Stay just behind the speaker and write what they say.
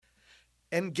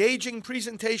engaging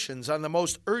presentations on the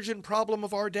most urgent problem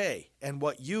of our day and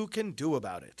what you can do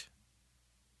about it.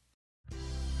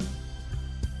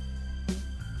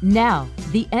 Now,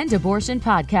 the End Abortion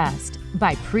Podcast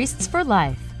by Priests for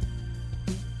Life.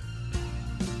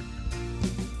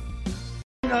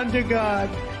 Under God,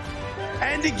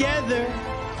 and together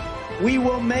we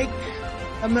will make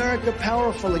America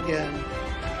powerful again.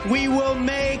 We will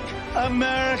make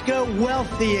America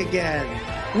wealthy again.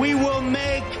 We will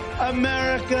make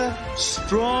America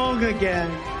strong again.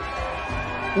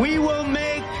 We will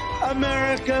make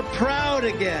America proud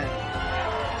again.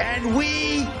 And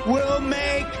we will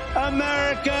make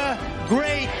America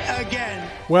great again.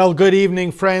 Well, good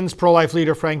evening, friends. Pro-life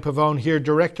leader Frank Pavone here,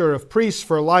 Director of Priests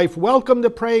for Life. Welcome to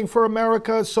Praying for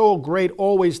America. So great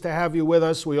always to have you with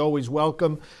us. We always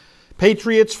welcome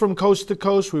patriots from coast to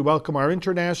coast. We welcome our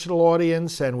international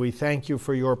audience, and we thank you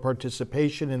for your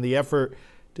participation in the effort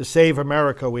to save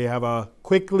America. We have a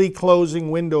quickly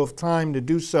closing window of time to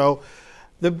do so.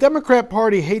 The Democrat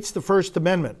Party hates the First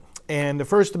Amendment. And the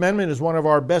First Amendment is one of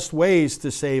our best ways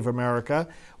to save America,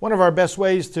 one of our best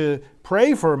ways to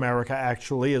pray for America,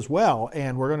 actually, as well.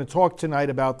 And we're going to talk tonight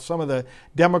about some of the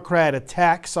Democrat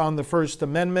attacks on the First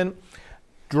Amendment,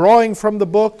 drawing from the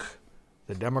book,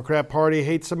 The Democrat Party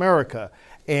Hates America,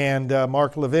 and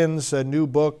Mark Levin's new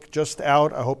book just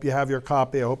out. I hope you have your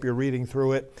copy. I hope you're reading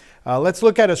through it. Let's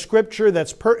look at a scripture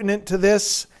that's pertinent to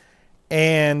this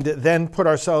and then put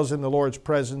ourselves in the Lord's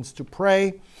presence to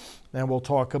pray. Then we'll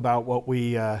talk about what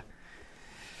we've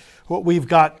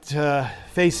got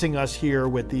facing us here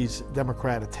with these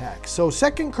Democrat attacks. So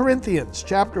 2 Corinthians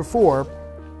chapter 4,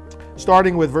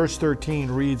 starting with verse 13,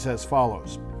 reads as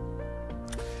follows.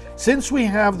 Since we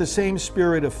have the same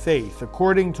spirit of faith,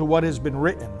 according to what has been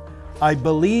written, I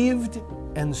believed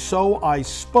and so I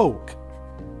spoke.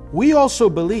 We also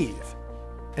believe,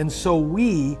 and so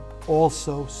we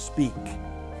also speak,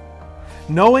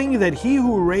 knowing that he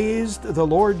who raised the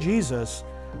Lord Jesus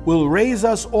will raise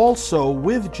us also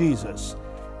with Jesus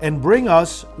and bring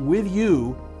us with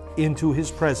you into his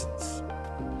presence.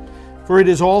 For it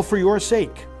is all for your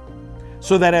sake,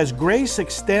 so that as grace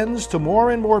extends to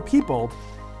more and more people,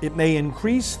 it may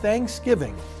increase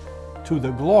thanksgiving to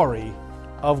the glory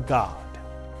of God.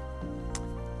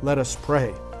 Let us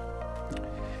pray.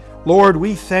 Lord,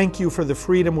 we thank you for the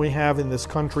freedom we have in this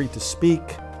country to speak.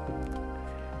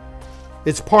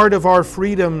 It's part of our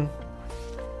freedom.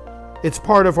 It's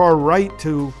part of our right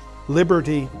to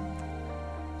liberty.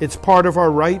 It's part of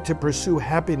our right to pursue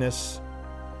happiness.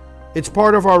 It's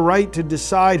part of our right to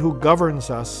decide who governs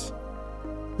us.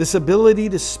 This ability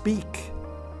to speak.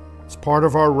 It's part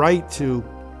of our right to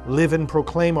live and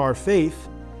proclaim our faith.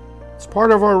 It's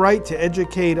part of our right to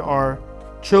educate our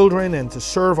children and to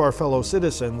serve our fellow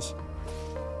citizens.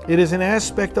 It is an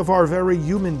aspect of our very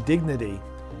human dignity.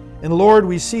 And Lord,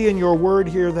 we see in your word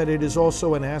here that it is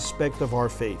also an aspect of our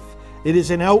faith. It is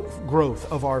an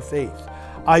outgrowth of our faith.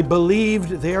 I believed,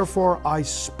 therefore I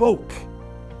spoke.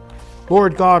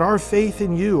 Lord God, our faith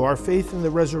in you, our faith in the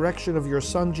resurrection of your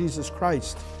Son, Jesus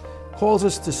Christ, calls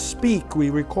us to speak. We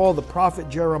recall the prophet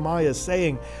Jeremiah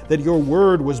saying that your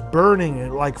word was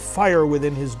burning like fire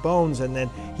within his bones and that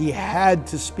he had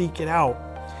to speak it out.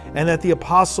 And that the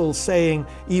apostles saying,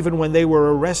 even when they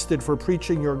were arrested for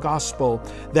preaching your gospel,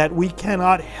 that we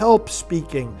cannot help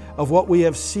speaking of what we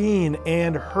have seen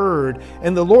and heard.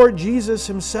 And the Lord Jesus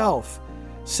himself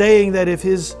saying that if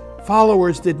his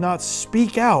followers did not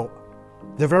speak out,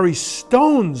 the very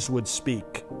stones would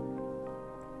speak.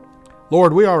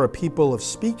 Lord, we are a people of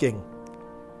speaking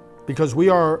because we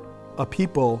are a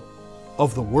people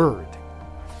of the word.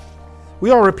 We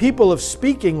are a people of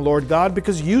speaking, Lord God,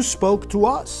 because you spoke to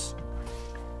us.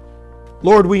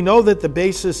 Lord, we know that the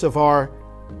basis of our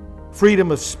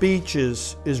freedom of speech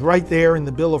is right there in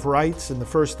the Bill of Rights and the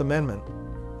First Amendment.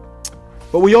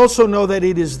 But we also know that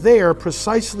it is there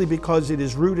precisely because it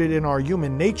is rooted in our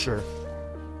human nature,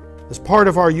 as part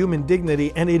of our human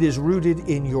dignity, and it is rooted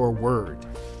in your word.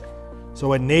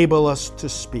 So enable us to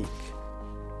speak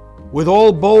with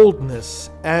all boldness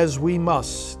as we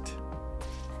must.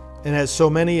 And as so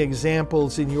many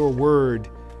examples in your word,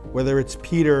 whether it's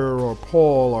Peter or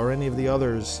Paul or any of the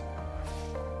others,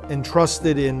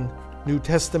 entrusted in New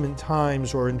Testament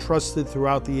times or entrusted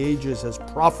throughout the ages as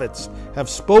prophets, have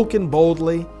spoken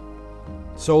boldly,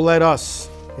 so let us,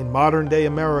 in modern day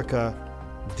America,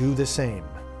 do the same.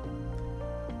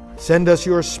 Send us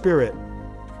your Spirit.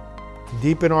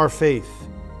 Deepen our faith.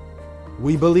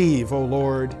 We believe, O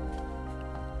Lord,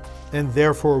 and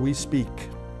therefore we speak.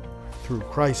 Through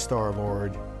Christ our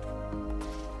Lord.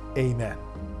 Amen.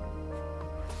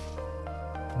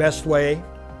 Best way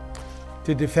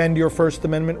to defend your First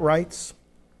Amendment rights?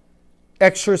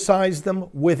 exercise them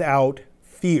without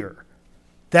fear.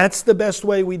 That's the best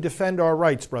way we defend our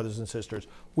rights, brothers and sisters.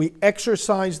 We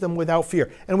exercise them without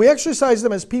fear. And we exercise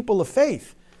them as people of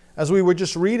faith, as we were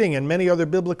just reading, and many other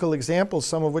biblical examples,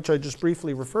 some of which I just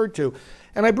briefly referred to.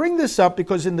 And I bring this up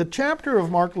because in the chapter of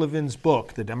Mark Levin's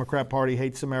book, The Democrat Party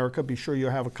Hates America, be sure you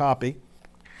have a copy,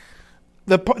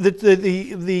 the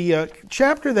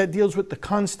chapter that deals with the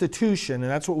Constitution,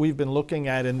 and that's what we've been looking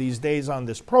at in these days on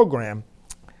this program,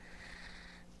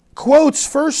 quotes,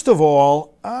 first of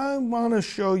all, I want to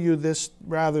show you this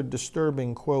rather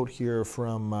disturbing quote here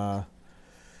from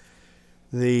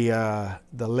the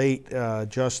late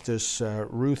Justice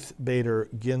Ruth Bader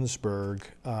Ginsburg.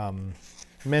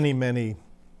 Many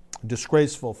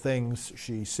disgraceful things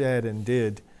she said and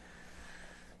did.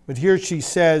 But here she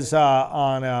says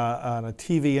on a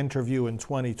TV interview in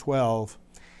 2012,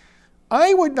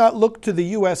 I would not look to the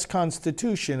U.S.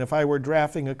 Constitution if I were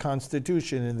drafting a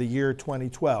Constitution in the year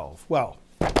 2012. Well,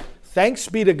 thanks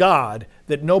be to God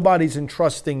that nobody's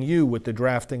entrusting you with the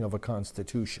drafting of a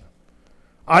Constitution.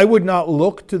 I would not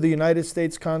look to the United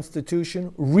States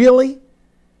Constitution? Really?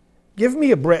 Give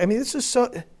me a break. I mean, this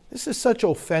is such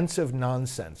offensive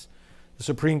nonsense. The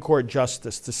Supreme Court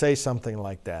Justice to say something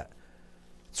like that.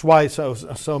 That's why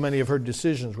so many of her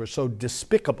decisions were so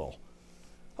despicable.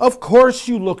 Of course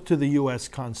you look to the U.S.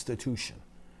 Constitution.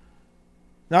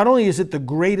 Not only is it the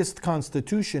greatest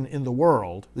Constitution in the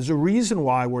world, there's a reason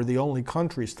why we're the only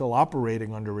country still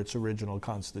operating under its original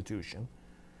Constitution.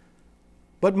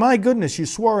 But my goodness, you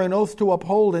swore an oath to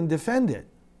uphold and defend it.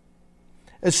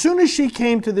 As soon as she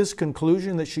came to this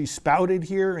conclusion that she spouted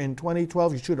here in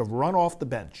 2012, you should have run off the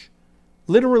bench.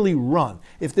 Literally run.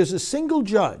 If there's a single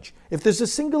judge, if there's a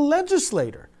single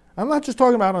legislator, I'm not just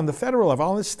talking about on the federal level,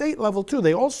 on the state level too,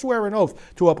 they all swear an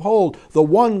oath to uphold the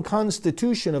one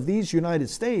Constitution of these United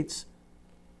States.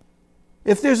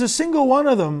 If there's a single one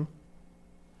of them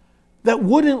that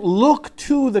wouldn't look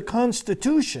to the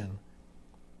Constitution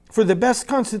for the best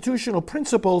constitutional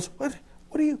principles,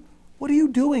 what are you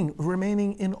doing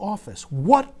remaining in office?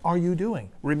 What are you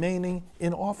doing remaining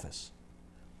in office?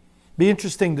 Be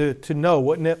interesting to know,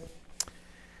 wouldn't it?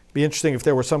 Be interesting if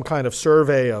there were some kind of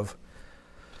survey of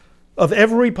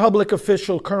every public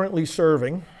official currently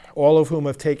serving, all of whom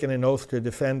have taken an oath to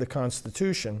defend the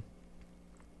Constitution,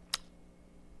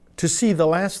 to see the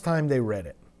last time they read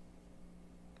it,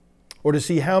 or to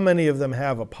see how many of them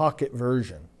have a pocket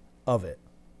version of it.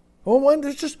 Well,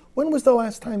 when was the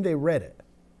last time they read it?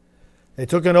 They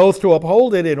took an oath to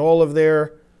uphold it in all of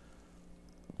their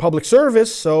public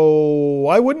service, so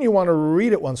why wouldn't you want to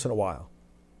read it once in a while?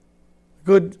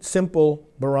 Good, simple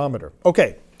barometer.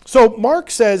 Okay, so Mark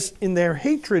says in their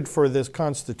hatred for this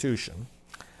Constitution,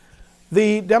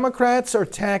 the Democrats are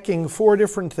attacking four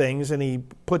different things, and he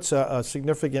puts a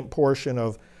significant portion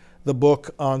of the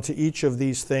book onto each of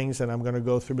these things, and I'm going to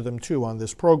go through them too on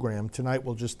this program. Tonight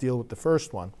we'll just deal with the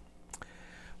first one.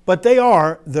 But they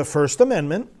are the First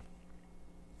Amendment,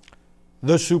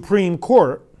 the Supreme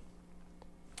Court,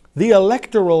 the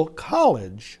Electoral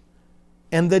College,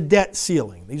 and the debt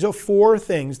ceiling. These are four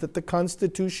things that the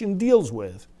Constitution deals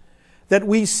with that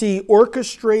we see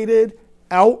orchestrated,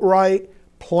 outright,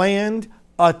 planned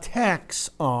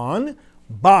attacks on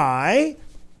by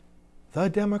the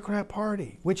Democrat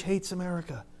Party, which hates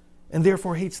America and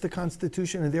therefore hates the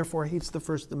Constitution and therefore hates the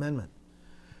First Amendment.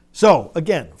 So,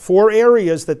 again, four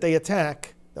areas that they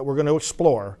attack that we're going to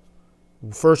explore.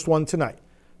 The first one tonight.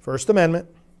 First Amendment,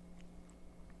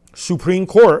 Supreme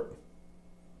Court,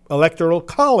 Electoral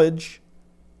College,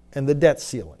 and the debt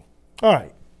ceiling. All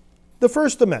right, the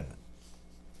First Amendment.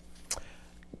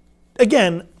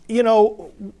 Again,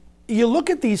 you look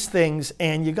at these things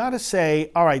and you got to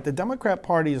say, all right, the Democrat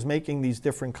Party is making these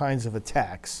different kinds of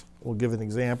attacks. We'll give an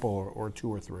example or two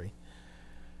or three.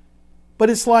 But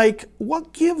it's like,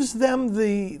 what gives them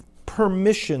the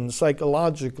permission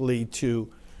psychologically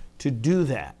to do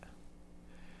that?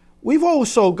 We've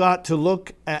also got to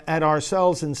look at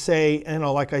ourselves and say,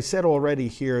 like I said already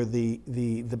here,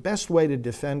 the best way to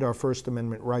defend our First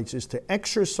Amendment rights is to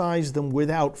exercise them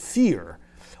without fear.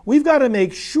 We've got to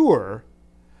make sure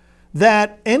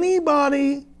that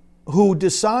anybody who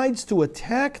decides to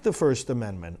attack the First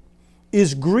Amendment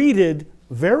is greeted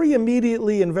very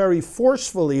immediately and very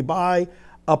forcefully by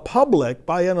a public,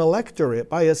 by an electorate,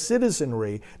 by a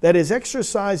citizenry that is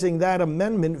exercising that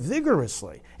amendment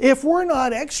vigorously. If we're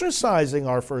not exercising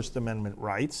our First Amendment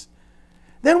rights,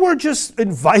 then we're just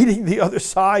inviting the other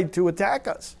side to attack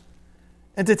us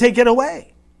and to take it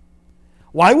away.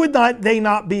 Why would they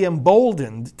not be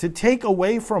emboldened to take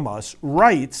away from us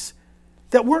rights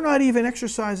that we're not even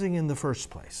exercising in the first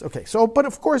place? Okay, but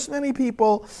of course many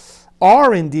people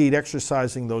are indeed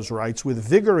exercising those rights with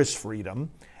vigorous freedom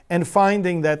and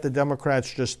finding that the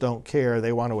Democrats just don't care.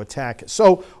 They want to attack it.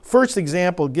 So first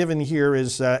example given here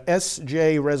is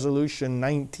SJ Resolution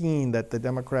 19 that the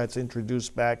Democrats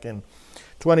introduced back in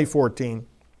 2014,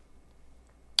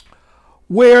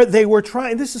 where they were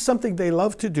trying, this is something they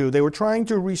love to do, they were trying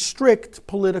to restrict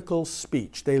political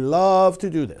speech. They love to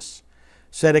do this.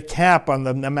 Set a cap on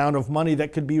the amount of money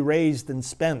that could be raised and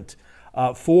spent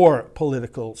for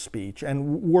political speech.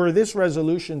 And were this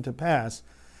resolution to pass,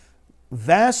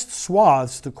 vast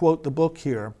swaths, to quote the book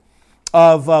here,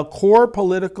 of core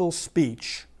political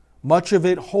speech, much of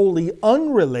it wholly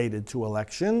unrelated to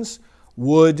elections,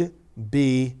 would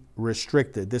be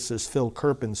restricted. This is Phil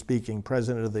Kerpen speaking,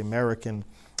 president of the American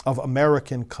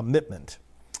Commitment.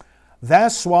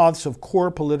 Vast swaths of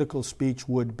core political speech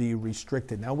would be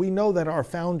restricted. Now we know that our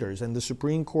founders, and the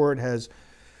Supreme Court has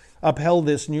upheld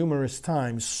this numerous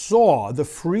times, saw the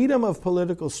freedom of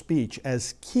political speech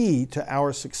as key to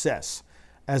our success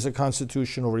as a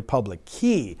constitutional republic,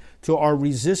 key to our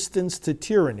resistance to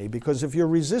tyranny. Because if you're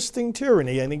resisting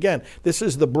tyranny, and again, this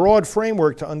is the broad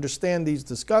framework to understand these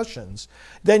discussions,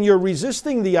 then you're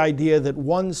resisting the idea that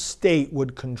one state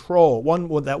would control,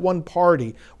 that one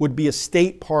party would be a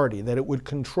state party, that it would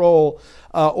control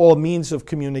all means of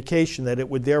communication, that it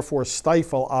would therefore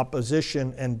stifle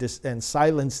opposition and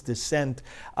silence dissent,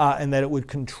 and that it would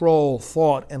control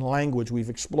thought and language. We've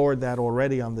explored that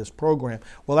already on this program.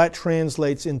 Well, that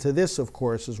translates into this, of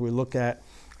course, as we look at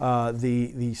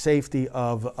the safety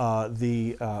of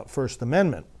the First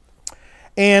Amendment.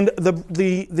 And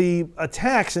the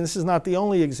attacks, and this is not the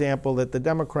only example that the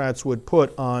Democrats would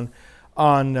put on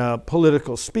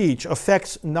political speech,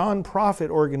 affects nonprofit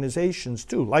organizations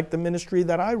too, like the ministry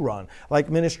that I run, like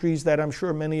ministries that I'm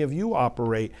sure many of you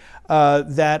operate,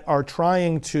 that are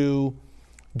trying to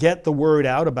get the word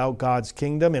out about God's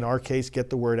kingdom, in our case, get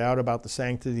the word out about the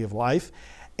sanctity of life.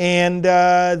 And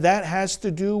that has to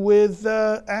do with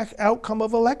outcome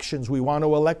of elections. We want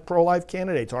to elect pro-life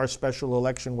candidates. Our special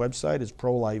election website is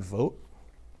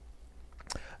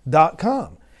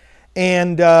prolifevote.com.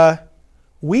 And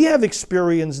we have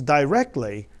experienced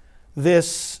directly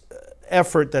this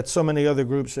effort that so many other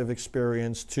groups have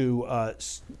experienced to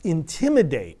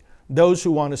intimidate those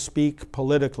who want to speak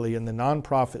politically in the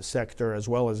nonprofit sector as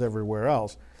well as everywhere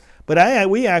else. But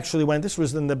we actually went, this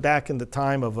was back in the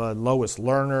time of Lois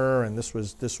Lerner, and this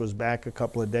was back a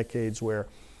couple of decades where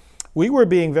we were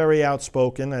being very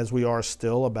outspoken, as we are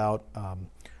still, about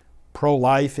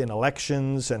pro-life in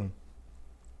elections. And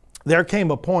there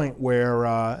came a point where,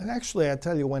 and actually I'll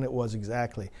tell you when it was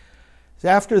exactly. It's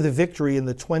after the victory in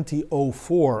the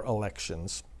 2004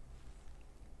 elections.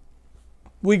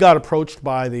 We got approached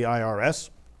by the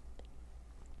IRS.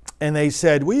 And they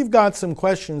said, we've got some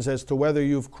questions as to whether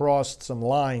you've crossed some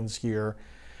lines here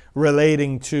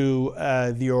relating to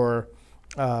your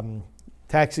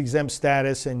tax-exempt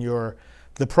status and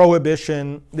the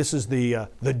prohibition. This is the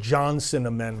Johnson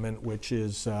Amendment, which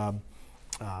is in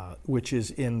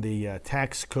the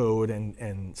tax code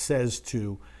and says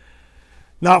to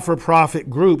not-for-profit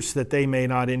groups that they may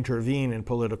not intervene in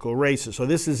political races. So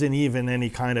this isn't even any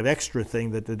kind of extra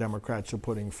thing that the Democrats are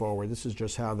putting forward. This is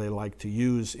just how they like to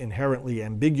use inherently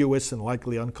ambiguous and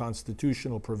likely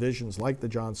unconstitutional provisions like the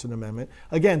Johnson Amendment,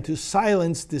 again, to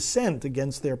silence dissent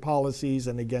against their policies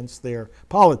and against their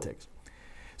politics.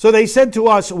 So they said to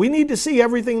us, we need to see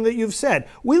everything that you've said.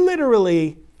 We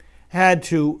literally had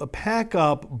to pack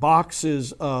up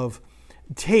boxes of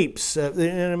tapes, and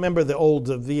remember the old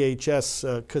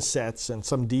VHS cassettes and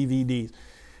some DVDs,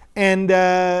 and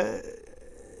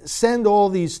send all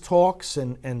these talks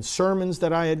and sermons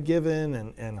that I had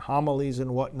given and homilies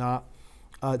and whatnot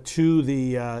to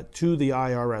the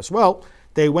IRS. Well,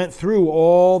 they went through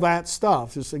all that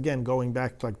stuff, just again going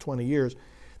back to like 20 years.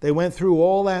 They went through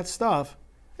all that stuff,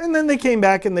 and then they came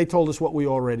back and they told us what we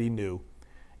already knew.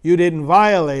 You didn't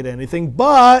violate anything,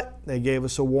 but they gave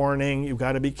us a warning. You've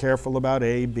got to be careful about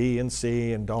A, B, and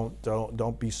C, and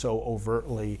don't be so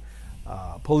overtly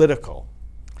political.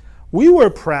 We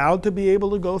were proud to be able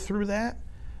to go through that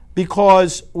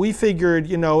because we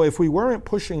figured, if we weren't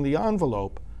pushing the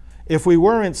envelope, if we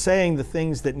weren't saying the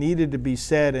things that needed to be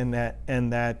said and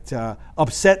that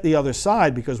upset the other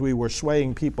side because we were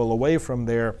swaying people away from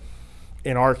their,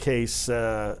 in our case,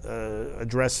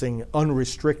 addressing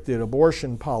unrestricted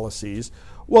abortion policies,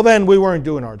 well, then we weren't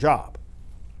doing our job.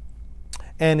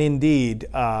 And indeed,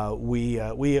 we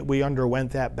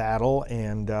underwent that battle.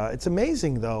 And it's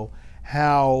amazing, though,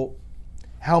 how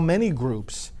many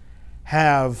groups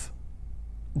have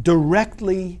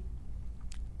directly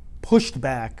pushed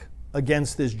back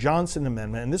against this Johnson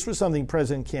Amendment, and this was something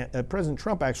President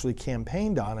Trump actually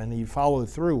campaigned on, and he followed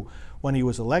through when he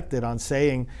was elected on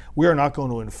saying, we are not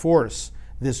going to enforce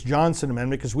this Johnson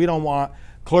Amendment because we don't want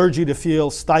clergy to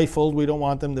feel stifled. We don't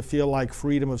want them to feel like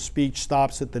freedom of speech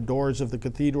stops at the doors of the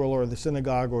cathedral or the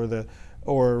synagogue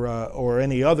or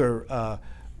any other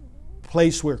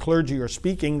place where clergy are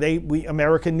speaking.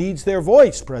 America needs their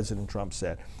voice, President Trump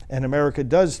said, and America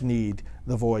does need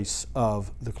the voice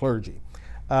of the clergy.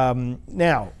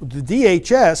 Now, the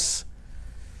DHS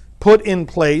put in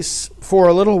place for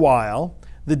a little while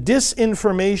the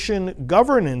Disinformation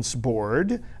Governance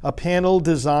Board, a panel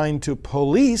designed to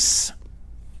police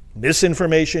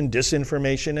misinformation,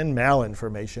 disinformation, and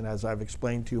malinformation. As I've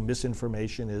explained to you,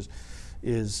 misinformation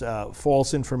is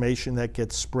false information that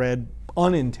gets spread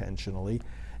unintentionally.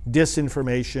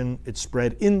 Disinformation, it's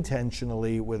spread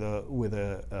intentionally with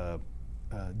a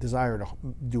desire to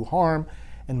do harm.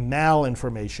 And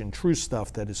malinformation, true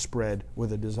stuff that is spread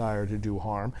with a desire to do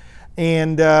harm.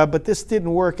 But this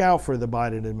didn't work out for the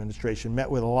Biden administration. Met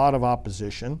with a lot of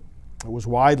opposition. It was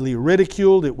widely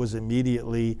ridiculed. It was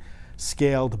immediately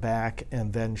scaled back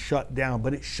and then shut down.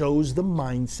 But it shows the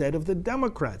mindset of the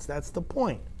Democrats. That's the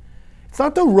point. It's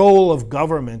not the role of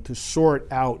government to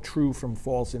sort out true from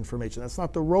false information. That's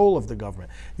not the role of the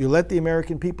government. You let the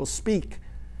American people speak,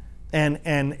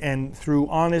 and through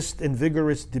honest and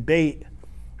vigorous debate,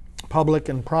 public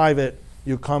and private,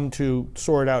 you come to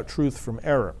sort out truth from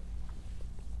error.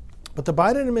 But the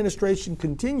Biden administration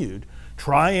continued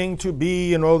trying to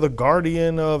be, the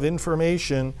guardian of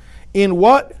information in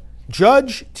what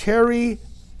Judge Terry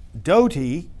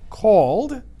Doughty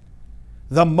called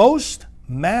the most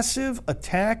massive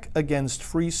attack against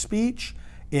free speech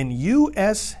in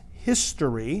U.S.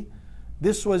 history.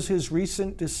 This was his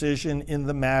recent decision in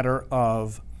the matter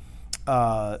of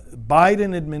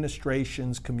Biden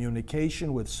administration's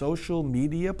communication with social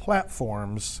media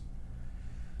platforms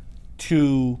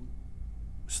to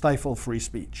stifle free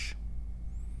speech.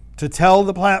 To tell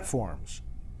the platforms,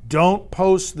 don't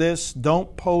post this,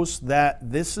 don't post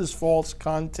that, this is false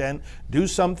content, do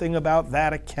something about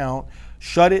that account,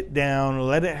 shut it down,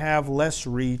 let it have less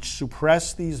reach,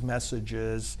 suppress these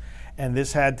messages. And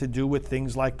this had to do with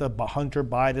things like the Hunter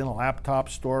Biden laptop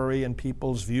story and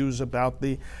people's views about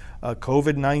the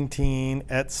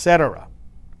COVID-19, etc.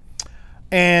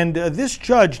 And this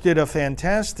judge did a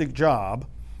fantastic job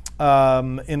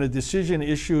in a decision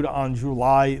issued on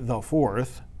July the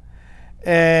 4th.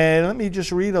 And let me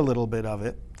just read a little bit of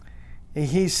it.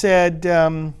 He said,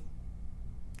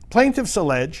 plaintiffs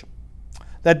allege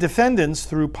that defendants,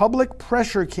 through public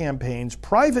pressure campaigns,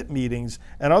 private meetings,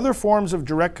 and other forms of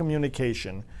direct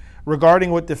communication regarding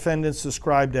what defendants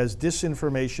described as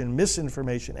disinformation,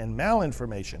 misinformation, and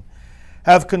malinformation,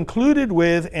 have concluded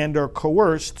with and are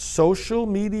coerced social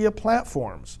media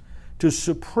platforms to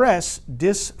suppress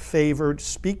disfavored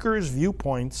speakers'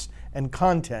 viewpoints and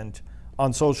content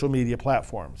on social media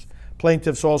platforms.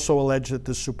 Plaintiffs also allege that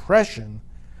the suppression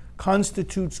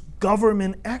constitutes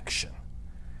government action,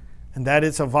 and that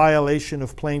it's a violation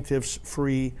of plaintiffs'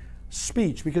 free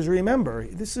speech. Because remember,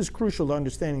 this is crucial to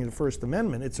understanding the First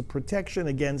Amendment. It's a protection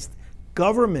against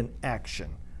government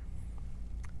action,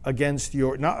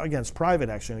 not against private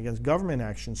action, against government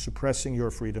action suppressing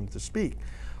your freedom to speak.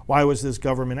 Why was this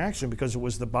government action? Because it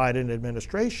was the Biden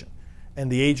administration and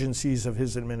the agencies of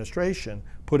his administration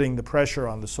putting the pressure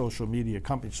on the social media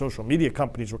companies. Social media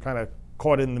companies were kind of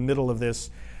caught in the middle of this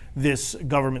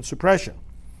government suppression.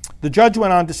 The judge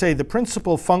went on to say the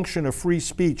principal function of free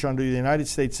speech under the United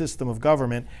States system of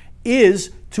government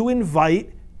is to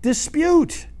invite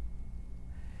dispute.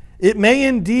 It may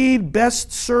indeed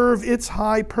best serve its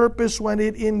high purpose when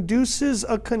it induces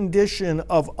a condition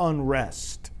of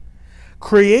unrest,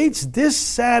 creates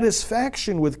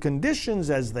dissatisfaction with conditions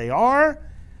as they are,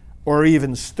 or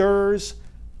even stirs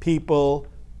people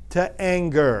to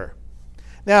anger.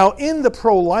 Now, in the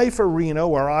pro-life arena,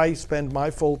 where I spend my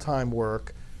full-time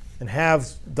work, and have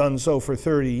done so for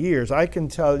 30 years, I can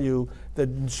tell you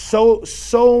that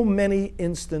so many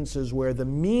instances where the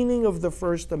meaning of the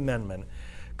First Amendment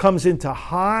comes into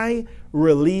high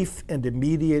relief and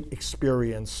immediate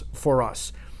experience for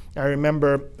us. I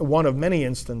remember one of many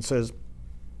instances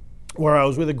where I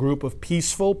was with a group of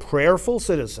peaceful, prayerful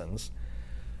citizens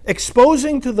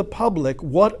exposing to the public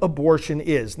what abortion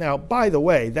is. Now, by the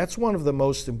way, that's one of the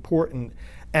most important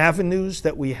avenues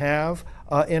that we have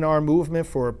in our movement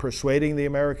for persuading the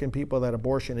American people that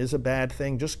abortion is a bad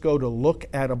thing. Just go to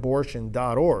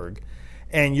lookatabortion.org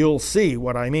and you'll see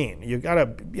what I mean. You gotta,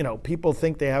 people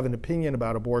think they have an opinion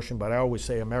about abortion, but I always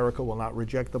say America will not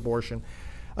reject abortion.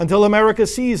 until America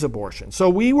sees abortion. So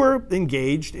we were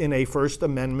engaged in a First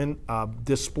Amendment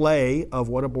display of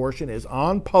what abortion is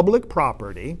on public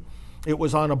property. It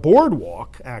was on a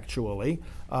boardwalk, actually,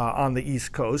 on the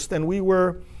East Coast, and we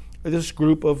were this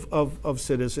group of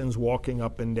citizens walking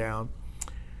up and down,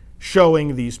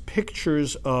 showing these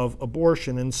pictures of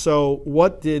abortion. And so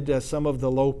what did some of the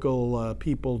local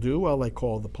people do? Well, they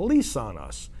called the police on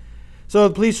us. So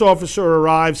the police officer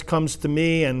arrives, comes to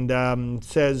me and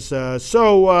says,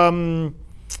 some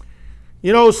of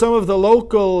the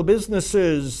local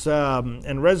businesses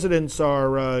and residents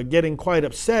are getting quite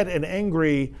upset and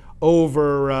angry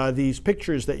over these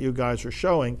pictures that you guys are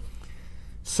showing.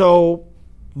 So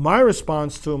my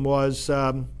response to him was,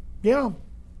 I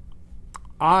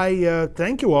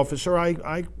thank you, officer.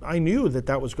 I knew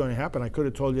that was going to happen. I could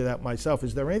have told you that myself.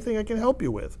 Is there anything I can help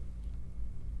you with?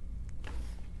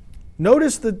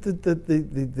 Notice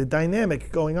the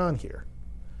dynamic going on here.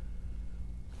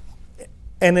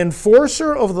 An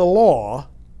enforcer of the law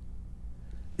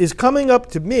is coming up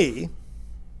to me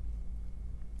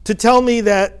to tell me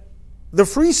that the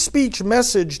free speech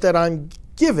message that I'm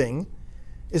giving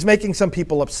is making some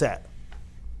people upset.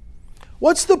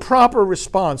 What's the proper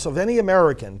response of any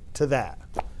American to that?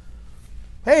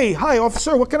 Hey, hi,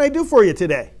 officer, what can I do for you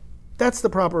today? That's the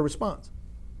proper response.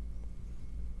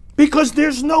 Because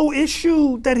there's no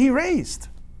issue that he raised.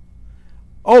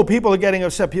 Oh, people are getting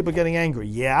upset, people are getting angry.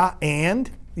 Yeah, and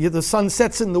the sun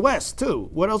sets in the west, too.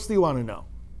 What else do you want to know?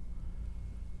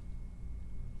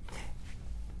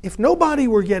 If nobody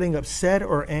were getting upset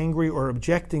or angry or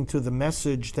objecting to the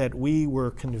message that we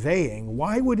were conveying,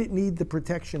 why would it need the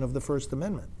protection of the First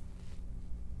Amendment?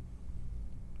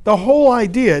 The whole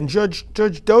idea, and Judge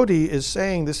Doty is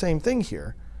saying the same thing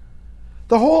here,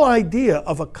 the whole idea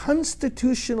of a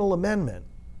constitutional amendment,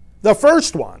 the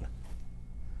first one,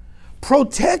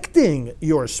 protecting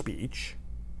your speech,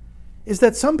 is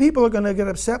that some people are going to get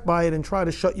upset by it and try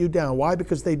to shut you down. Why?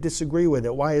 Because they disagree with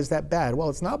it. Why is that bad? Well,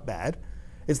 it's not bad.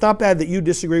 It's not bad that you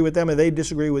disagree with them and they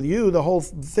disagree with you. The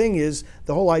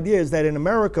whole idea is that in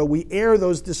America we air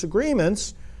those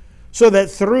disagreements so that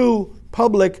through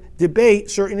public debate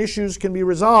certain issues can be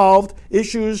resolved,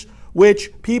 issues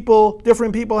which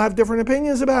different people have different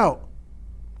opinions about.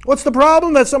 What's the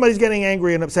problem that somebody's getting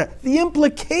angry and upset? The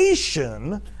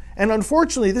implication, and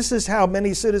unfortunately this is how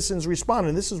many citizens respond,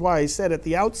 and this is why I said at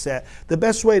the outset, the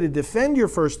best way to defend your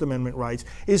First Amendment rights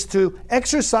is to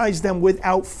exercise them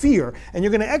without fear. And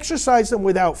you're going to exercise them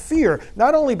without fear,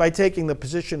 not only by taking the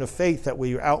position of faith that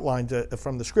we outlined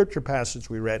from the scripture passage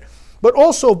we read, but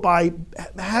also by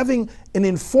having an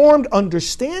informed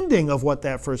understanding of what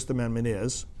that First Amendment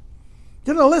is.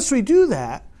 Unless we do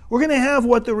that, we're going to have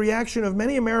what the reaction of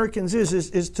many Americans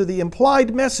is to the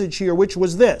implied message here, which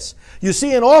was this. You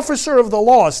see an officer of the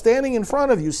law standing in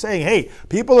front of you saying, hey,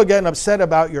 people are getting upset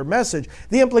about your message.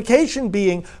 The implication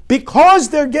being, because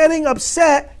they're getting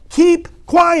upset, keep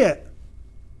quiet.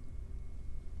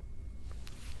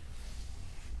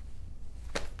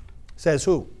 Says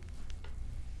who?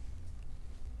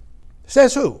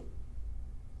 Says who?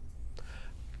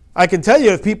 I can tell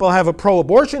you if people have a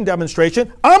pro-abortion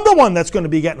demonstration, I'm the one that's going to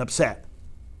be getting upset.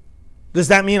 Does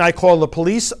that mean I call the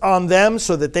police on them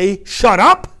so that they shut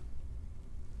up?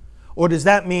 Or does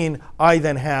that mean I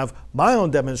then have my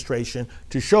own demonstration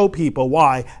to show people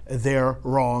why they're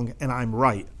wrong and I'm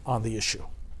right on the issue?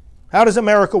 How does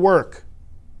America work?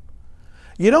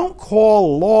 You don't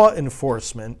call law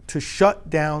enforcement to shut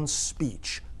down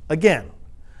speech. Again,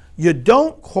 you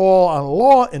don't call on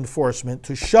law enforcement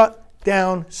to shut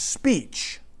down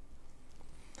speech.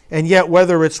 And yet,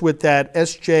 whether it's with that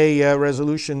SJ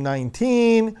Resolution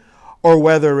 19, or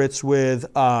whether it's with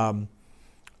wrong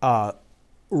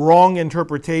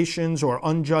interpretations or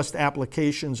unjust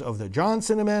applications of the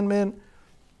Johnson Amendment,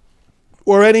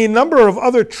 or any number of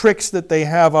other tricks that they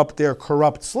have up their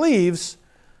corrupt sleeves,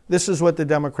 this is what the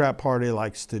Democrat Party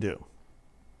likes to do.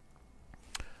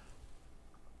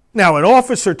 Now, an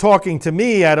officer talking to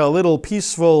me at a little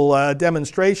peaceful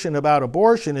demonstration about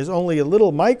abortion is only a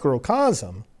little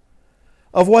microcosm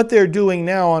of what they're doing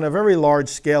now on a very large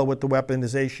scale with the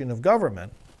weaponization of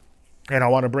government. And I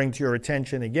want to bring to your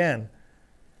attention again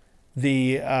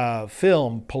the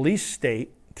film Police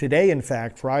State. Today, in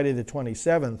fact, Friday the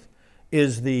 27th,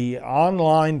 is the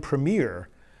online premiere.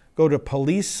 Go to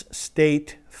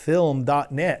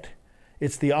policestatefilm.net.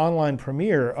 It's the online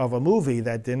premiere of a movie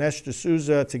that Dinesh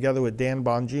D'Souza, together with Dan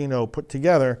Bongino, put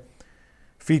together.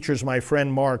 Features my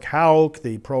friend Mark Houck,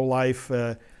 the pro-life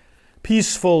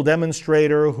peaceful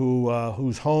demonstrator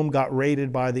whose home got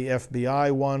raided by the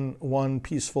FBI one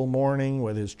peaceful morning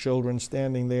with his children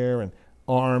standing there and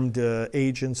armed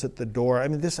agents at the door. I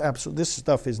mean, this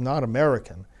stuff is not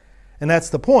American. And that's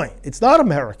the point. It's not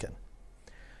American.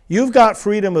 You've got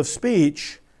freedom of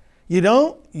speech. You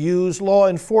don't use law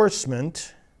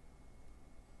enforcement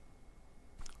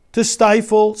to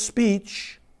stifle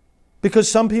speech because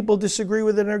some people disagree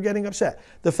with it and are getting upset.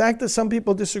 The fact that some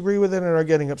people disagree with it and are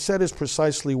getting upset is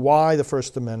precisely why the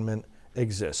First Amendment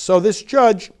exists. So this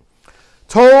judge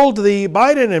told the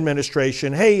Biden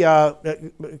administration, hey,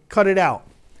 cut it out.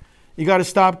 You got to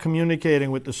stop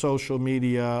communicating with the social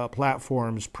media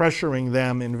platforms, pressuring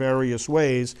them in various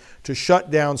ways to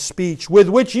shut down speech with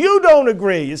which you don't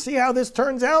agree. You see how this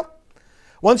turns out?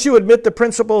 Once you admit the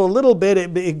principle a little bit,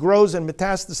 it grows and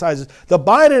metastasizes. The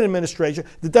Biden administration,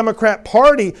 the Democrat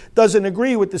Party, doesn't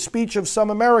agree with the speech of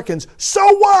some Americans. So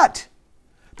what?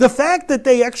 The fact that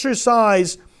they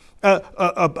exercise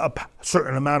a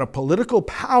certain amount of political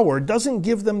power doesn't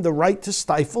give them the right to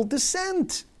stifle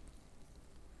dissent.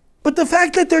 But the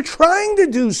fact that they're trying to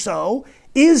do so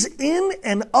is in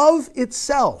and of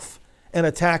itself an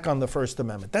attack on the First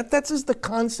Amendment. That's just the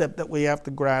concept that we have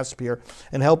to grasp here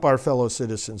and help our fellow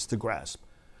citizens to grasp.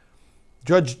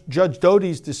 Judge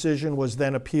Doty's decision was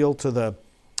then appealed to the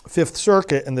Fifth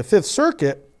Circuit, and the Fifth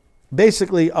Circuit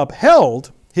basically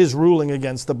upheld his ruling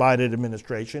against the Biden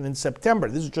administration in September.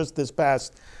 This is just this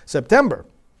past September.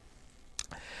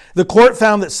 The court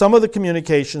found that some of the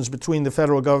communications between the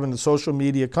federal government and social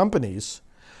media companies,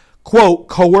 quote,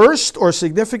 coerced or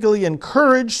significantly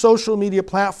encouraged social media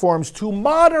platforms to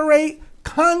moderate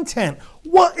content.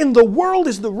 What in the world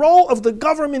is the role of the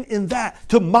government in that?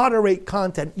 To moderate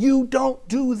content. You don't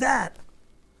do that.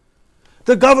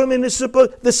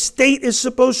 The state is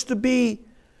supposed to be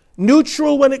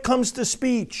neutral when it comes to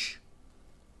speech.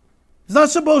 It's not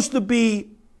supposed to be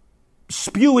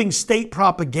spewing state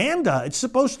propaganda. It's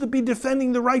supposed to be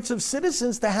defending the rights of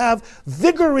citizens to have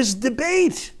vigorous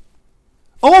debate.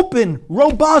 Open,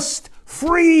 robust,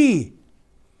 free.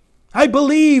 I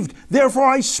believed, therefore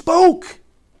I spoke.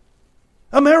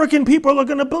 American people are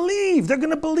going to believe. They're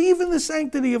going to believe in the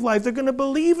sanctity of life. They're going to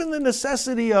believe in the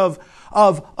necessity of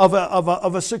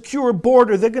a secure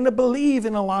border. They're going to believe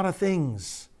in a lot of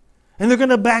things. And they're going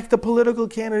to back the political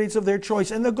candidates of their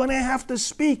choice. And they're going to have to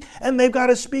speak. And they've got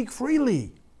to speak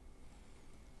freely.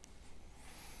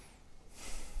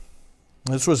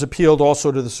 This was appealed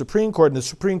also to the Supreme Court. And the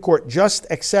Supreme Court just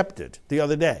accepted the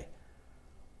other day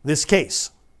this case.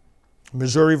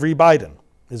 Missouri v. Biden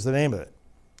is the name of it.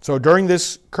 So during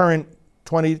this current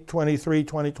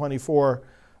 2023-2024,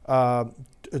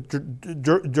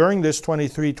 during this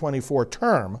 23-24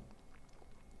 term,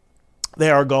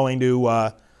 they are going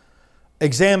to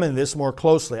examine this more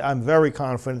closely. I'm very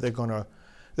confident they're going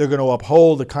to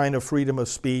uphold the kind of freedom of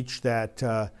speech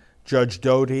that Judge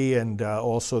Doty and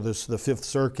also the Fifth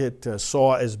Circuit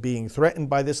saw as being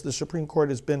threatened by this. The Supreme Court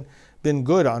has been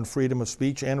good on freedom of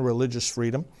speech and religious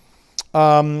freedom.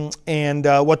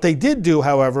 What they did do,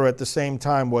 however, at the same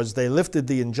time was they lifted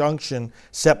the injunction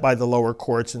set by the lower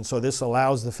courts, and so this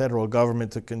allows the federal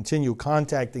government to continue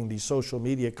contacting these social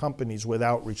media companies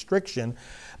without restriction.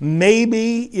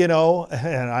 Maybe, and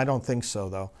I don't think so,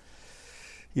 though.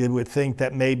 You would think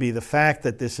that maybe the fact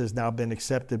that this has now been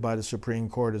accepted by the Supreme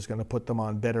Court is going to put them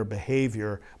on better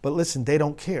behavior. But listen, they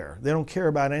don't care. They don't care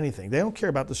about anything. They don't care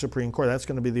about the Supreme Court. That's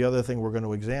going to be the other thing we're going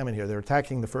to examine here. They're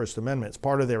attacking the First Amendment. It's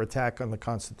part of their attack on the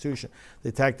Constitution. They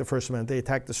attack the First Amendment. They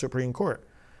attack the Supreme Court.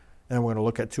 And we're going to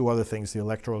look at two other things, the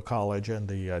Electoral College and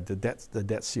the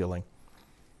debt ceiling.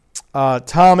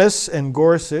 Thomas and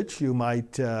Gorsuch, you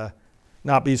might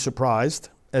not be surprised,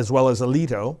 as well as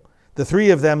Alito. The three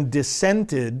of them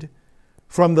dissented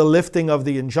from the lifting of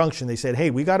the injunction. They said, hey,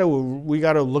 we got to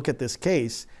look at this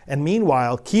case and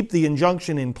meanwhile keep the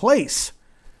injunction in place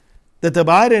that the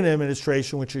Biden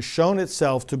administration, which has shown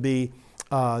itself to be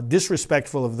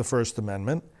disrespectful of the First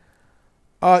Amendment,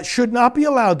 should not be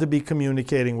allowed to be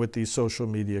communicating with these social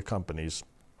media companies.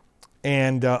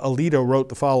 And Alito wrote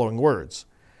the following words: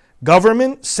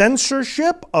 government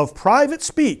censorship of private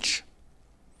speech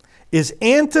is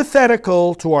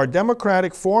antithetical to our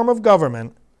democratic form of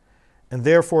government, and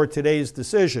therefore today's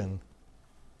decision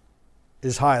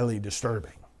is highly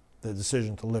disturbing, the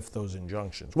decision to lift those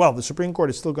injunctions. Well, the Supreme Court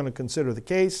is still going to consider the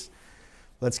case.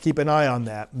 Let's keep an eye on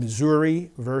that. Missouri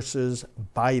versus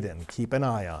Biden. Keep an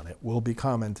eye on it. We'll be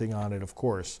commenting on it, of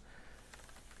course,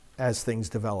 as things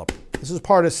develop. This is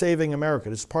part of saving America.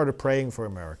 This is part of praying for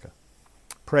America,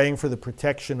 praying for the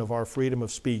protection of our freedom of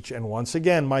speech. And once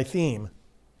again, my theme,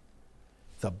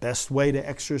 the best way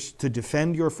to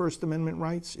defend your First Amendment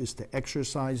rights is to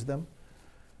exercise them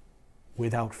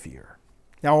without fear.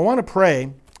 Now, I want to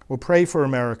pray. We'll pray for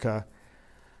America.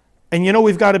 And you know,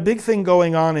 we've got a big thing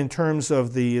going on in terms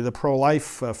of the pro-life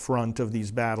front of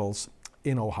these battles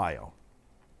in Ohio.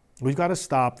 We've got to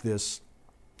stop this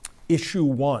Issue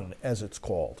 1, as it's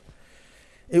called.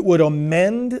 It would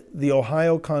amend the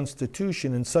Ohio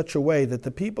Constitution in such a way that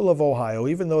the people of Ohio,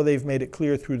 even though they've made it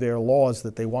clear through their laws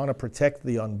that they want to protect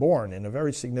the unborn in a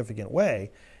very significant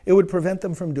way, it would prevent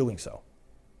them from doing so.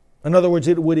 In other words,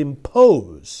 it would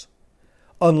impose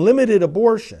unlimited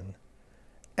abortion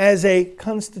as a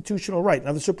constitutional right.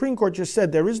 Now, the Supreme Court just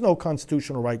said there is no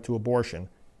constitutional right to abortion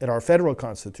in our federal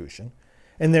Constitution,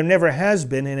 and there never has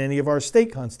been in any of our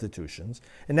state constitutions.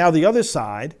 And now the other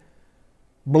side,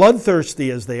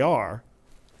 bloodthirsty as they are,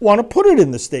 want to put it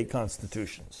in the state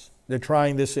constitutions. They're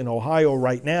trying this in Ohio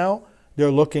right now.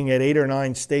 They're looking at 8 or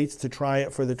 9 states to try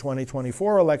it for the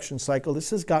 2024 election cycle.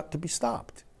 This has got to be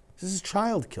stopped. This is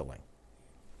child killing.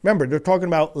 Remember, they're talking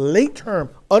about late-term,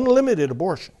 unlimited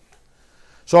abortion.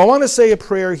 So I want to say a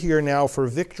prayer here now for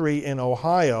victory in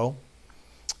Ohio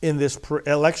in this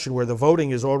election where the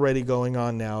voting is already going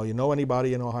on now. You know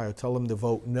anybody in Ohio, tell them to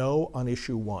vote no on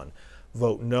Issue 1.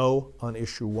 Vote no on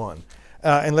Issue 1.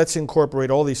 And let's incorporate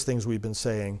all these things we've been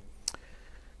saying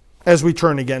as we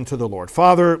turn again to the Lord.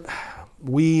 Father,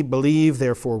 we believe,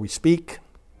 therefore we speak.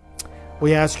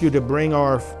 We ask you to bring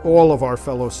all of our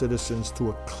fellow citizens to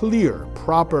a clear,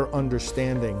 proper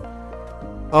understanding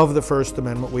of the First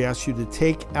Amendment. We ask you to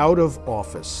take out of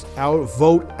office,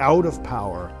 vote out of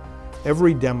power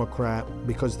every Democrat,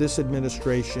 because this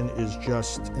administration is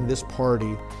just, and this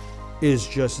party is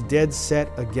just dead set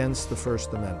against the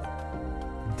First Amendment.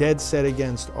 Dead set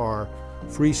against our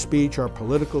free speech, our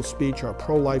political speech, our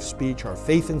pro-life speech, our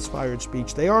faith-inspired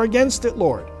speech. They are against it,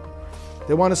 Lord.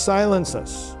 They want to silence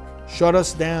us, shut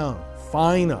us down,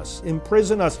 fine us,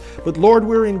 imprison us. But Lord,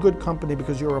 we're in good company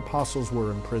because your apostles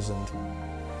were imprisoned.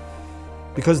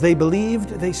 Because they believed,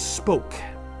 they spoke,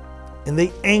 and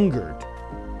they angered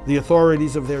the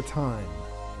authorities of their time.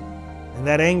 And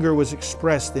that anger was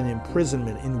expressed in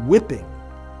imprisonment, in whipping,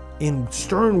 in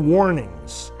stern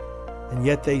warnings. And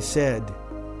yet they said,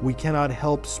 we cannot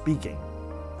help speaking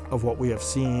of what we have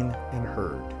seen and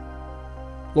heard.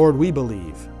 Lord, we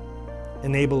believe.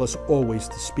 Enable us always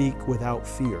to speak without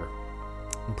fear.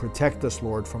 And protect us,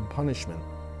 Lord, from punishment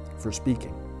for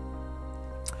speaking.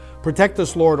 Protect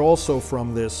us, Lord, also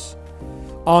from this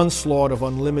onslaught of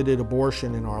unlimited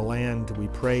abortion in our land. We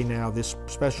pray now this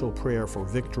special prayer for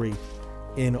victory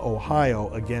in Ohio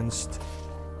against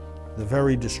the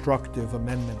very destructive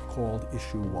amendment called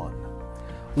Issue 1.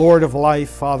 Lord of life,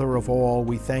 Father of all,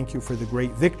 we thank you for the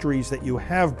great victories that you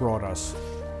have brought us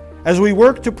as we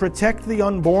work to protect the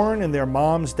unborn and their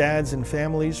moms, dads, and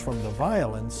families from the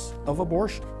violence of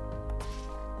abortion.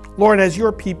 Lord, as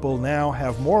your people now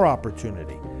have more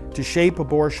opportunity to shape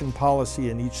abortion policy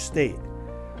in each state,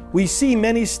 we see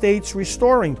many states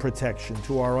restoring protection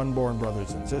to our unborn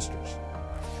brothers and sisters.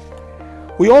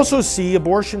 We also see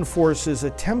abortion forces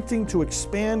attempting to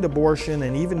expand abortion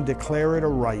and even declare it a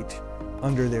right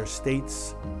under their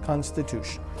state's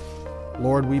constitution.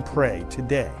 Lord, we pray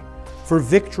today for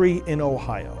victory in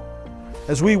Ohio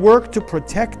as we work to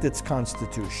protect its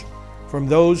constitution from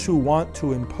those who want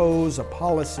to impose a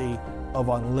policy of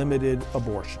unlimited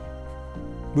abortion.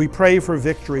 We pray for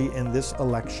victory in this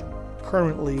election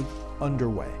currently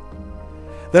underway,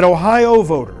 that Ohio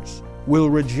voters will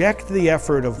reject the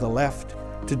effort of the left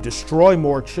to destroy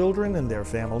more children and their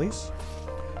families,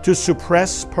 to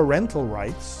suppress parental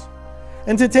rights,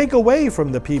 and to take away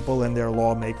from the people and their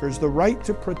lawmakers the right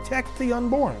to protect the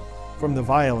unborn from the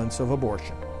violence of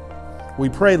abortion. We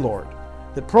pray, Lord,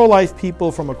 that pro-life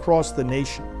people from across the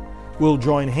nation will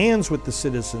join hands with the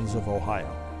citizens of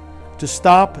Ohio to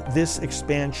stop this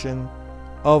expansion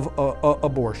of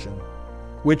abortion,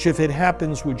 which, if it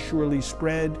happens, would surely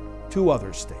spread to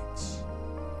other states.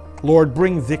 Lord,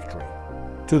 bring victory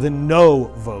to the no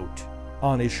vote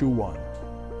on Issue 1.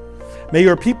 May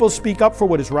your people speak up for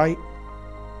what is right,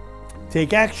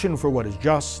 take action for what is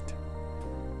just,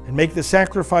 and make the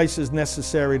sacrifices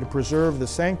necessary to preserve the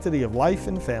sanctity of life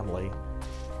and family.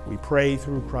 We pray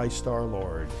through Christ our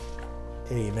Lord.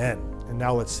 Amen. And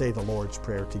now let's say the Lord's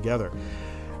Prayer together.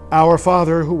 Our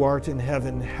Father, who art in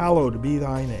heaven, hallowed be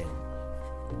thy name.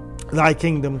 Thy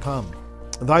kingdom come,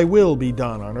 thy will be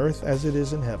done on earth as it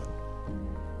is in heaven.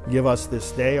 Give us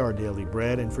this day our daily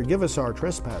bread, and forgive us our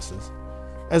trespasses,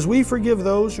 as we forgive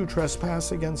those who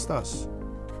trespass against us.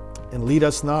 And lead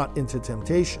us not into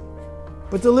temptation,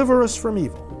 but deliver us from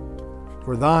evil.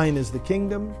 For thine is the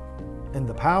kingdom, and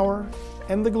the power,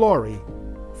 and the glory,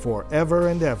 forever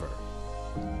and ever.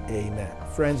 Amen.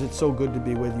 Friends, it's so good to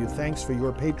be with you. Thanks for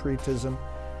your patriotism,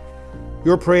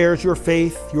 your prayers, your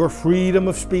faith, your freedom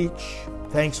of speech.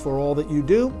 Thanks for all that you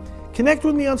do. Connect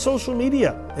with me on social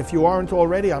media, if you aren't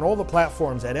already, on all the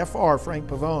platforms at FR Frank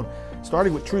Pavone,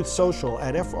 starting with Truth Social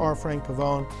at FR Frank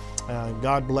Pavone.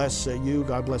 God bless you.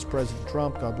 God bless President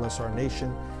Trump. God bless our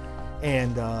nation.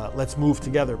 And let's move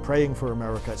together, praying for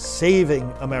America, saving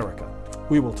America.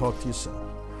 We will talk to you soon.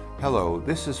 Hello,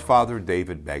 this is Father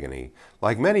David Begany.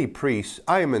 Like many priests,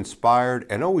 I am inspired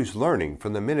and always learning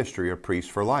from the Ministry of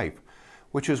Priests for Life,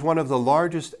 which is one of the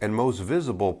largest and most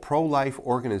visible pro-life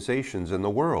organizations in the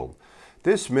world.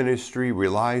 This ministry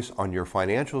relies on your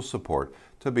financial support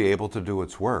to be able to do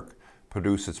its work,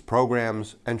 produce its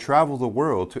programs, and travel the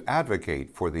world to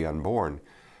advocate for the unborn.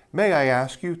 May I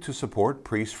ask you to support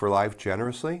Priests for Life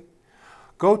generously?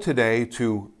 Go today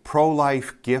to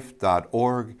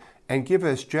prolifegift.org and give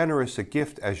as generous a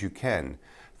gift as you can.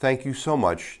 Thank you so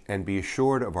much, and be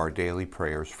assured of our daily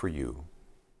prayers for you.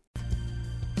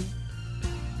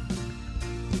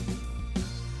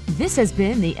 This has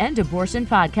been the End Abortion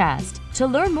Podcast. To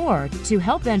learn more, to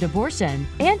help end abortion,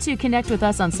 and to connect with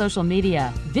us on social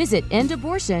media, visit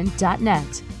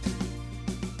endabortion.net.